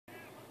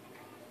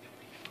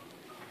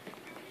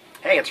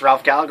Hey, it's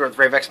Ralph Gallagher with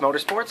Rave X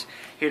Motorsports,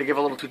 here to give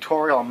a little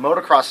tutorial on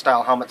motocross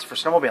style helmets for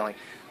snowmobiling.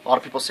 A lot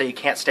of people say you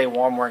can't stay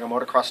warm wearing a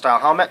motocross style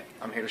helmet.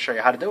 I'm here to show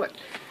you how to do it.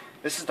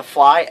 This is the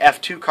Fly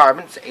F2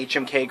 Carbon. It's an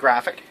HMK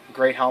graphic.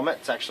 Great helmet.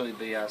 It's actually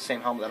the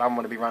same helmet that I'm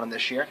going to be running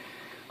this year.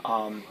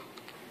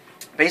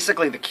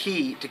 Basically, the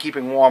key to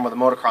keeping warm with a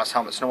motocross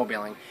helmet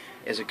snowmobiling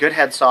is a good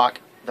head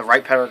sock, the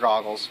right pair of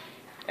goggles,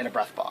 and a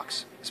breath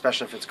box,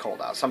 especially if it's cold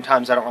out.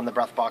 Sometimes I don't run the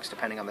breath box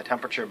depending on the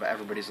temperature, but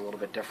everybody's a little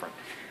bit different.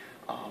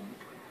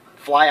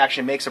 Fly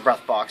actually makes a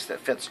breath box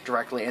that fits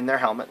directly in their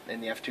helmet,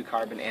 in the F2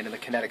 Carbon and in the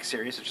Kinetic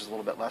series, which is a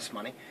little bit less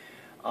money.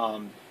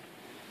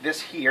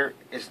 This here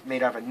is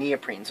made out of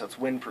neoprene, so it's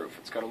windproof.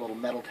 It's got a little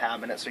metal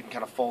tab in it so you can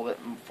kind of fold it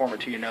and form it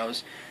to your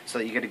nose so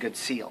that you get a good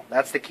seal.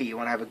 That's the key. You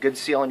want to have a good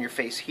seal on your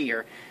face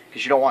here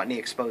because you don't want any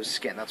exposed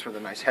skin. That's where the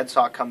nice head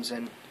sock comes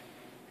in,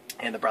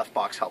 and the breath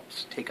box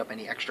helps take up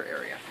any extra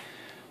area.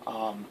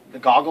 The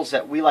goggles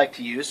that we like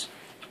to use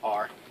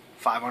are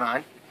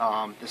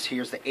 509. This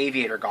here's the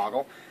aviator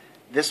goggle.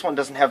 This one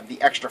doesn't have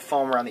the extra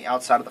foam around the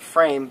outside of the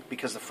frame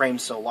because the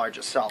frame's so large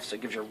itself, so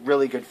it gives you a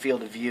really good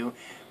field of view.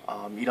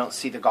 You don't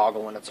see the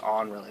goggle when it's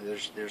on, really.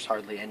 There's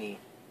hardly any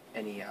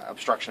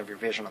obstruction of your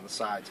vision on the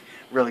sides.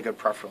 Really good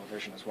peripheral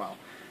vision as well.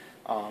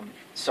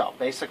 So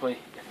basically,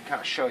 I can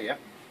kind of show you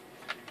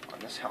on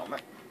this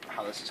helmet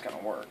how this is going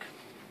to work.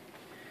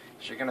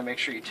 So you're going to make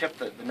sure you tip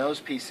the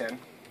nose piece in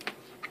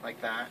like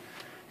that,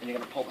 and you're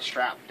going to pull the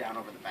strap down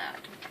over the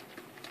back.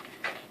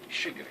 You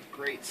should get a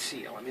great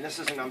seal. I mean, this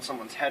isn't on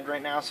someone's head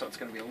right now, so it's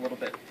going to be a little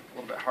bit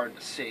hard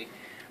to see.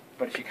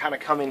 But if you kind of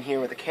come in here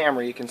with the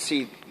camera, you can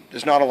see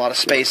there's not a lot of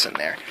space in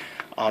there.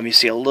 You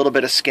see a little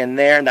bit of skin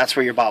there, and that's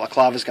where your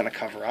balaclava is going to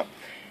cover up,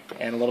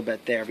 and a little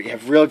bit there. But you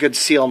have real good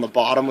seal on the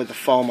bottom with the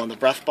foam on the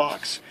breath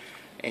box.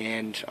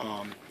 And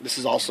this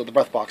is also, the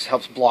breath box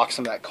helps block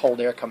some of that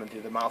cold air coming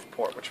through the mouth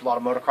port, which a lot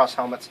of motocross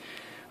helmets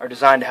are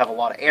designed to have a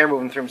lot of air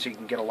moving through them, so you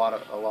can get a lot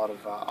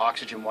of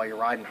oxygen while you're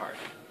riding hard.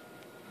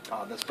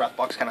 This breath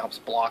box kind of helps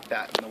block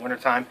that. In the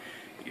wintertime,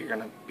 you're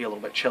going to be a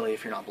little bit chilly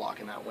if you're not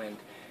blocking that wind.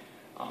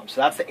 So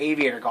that's the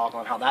aviator goggle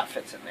and how that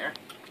fits in there.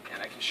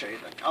 And I can show you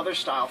the other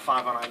style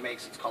 509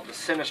 makes. It's called the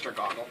Sinister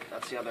goggle.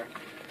 That's the other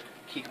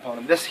key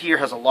component. This here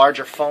has a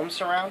larger foam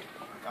surround.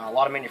 A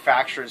lot of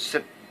manufacturers,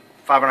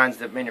 509's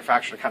the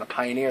manufacturer to kind of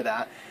pioneer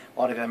that. A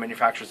lot of the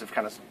manufacturers have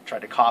kind of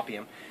tried to copy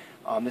them.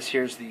 This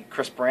here's the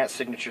Chris Brandt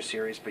Signature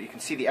Series, but you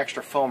can see the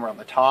extra foam around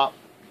the top,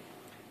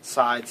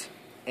 sides,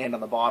 and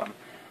on the bottom.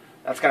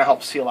 That's going to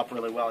help seal up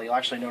really well. You'll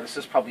actually notice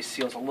this probably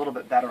seals a little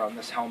bit better on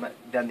this helmet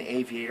than the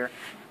aviator.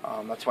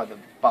 That's why the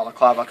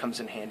balaclava comes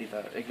in handy.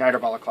 The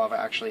Igniter balaclava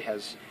actually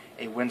has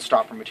a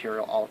windstopper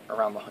material all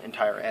around the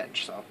entire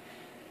edge, so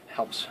it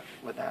helps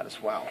with that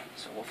as well.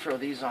 So we'll throw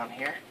these on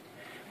here.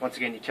 Once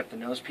again, you tip the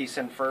nose piece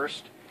in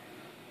first,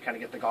 kind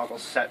of get the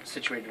goggles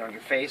situated on your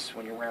face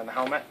when you're wearing the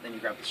helmet, then you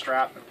grab the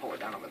strap and pull it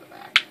down over the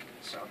back.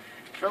 So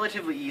it's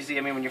relatively easy.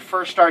 I mean, when you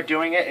first start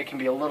doing it, it can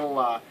be a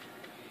little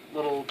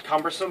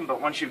cumbersome,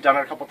 but once you've done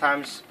it a couple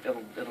times,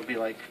 it'll be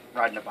like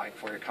riding a bike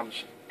for you. It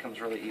comes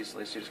really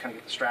easly, so you just kind of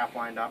get the strap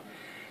lined up.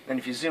 Then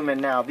if you zoom in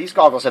now, these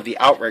goggles have the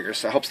outriggers,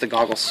 so it helps the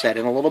goggles set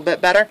in a little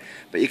bit better,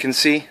 but you can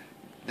see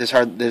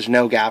there's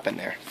no gap in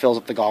there. It fills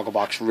up the goggle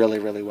box really,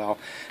 really well.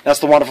 That's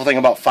the wonderful thing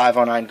about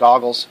 509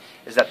 goggles,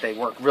 is that they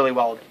work really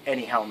well with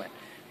any helmet,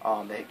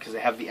 because they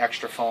have the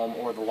extra foam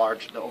or the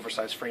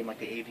oversized frame like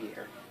the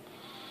aviator.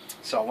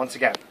 So once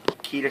again,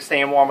 key to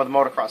staying warm with a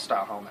motocross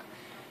style helmet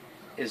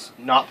is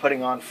not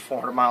putting on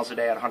 400 miles a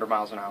day at 100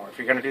 miles an hour. If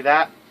you're going to do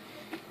that,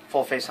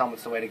 full face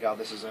helmet's the way to go.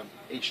 This is a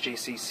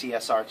HJC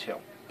CSR2.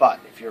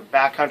 But if you're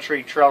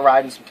backcountry trail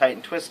riding some tight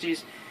and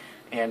twisties,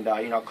 and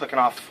clicking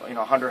off 100,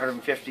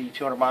 150,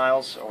 200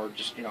 miles, or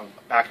just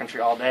backcountry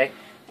all day,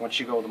 once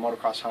you go with a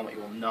motocross helmet, you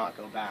will not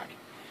go back.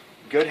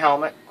 Good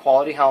helmet,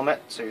 quality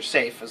helmet, so you're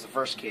safe is the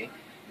first key.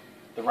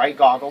 The right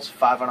goggles,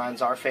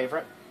 509's our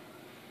favorite.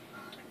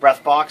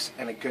 Breath box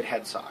and a good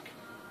head sock.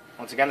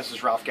 Once again, this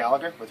is Ralph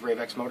Gallagher with Rave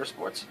X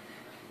Motorsports,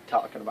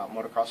 talking about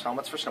motocross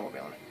helmets for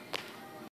snowmobiling.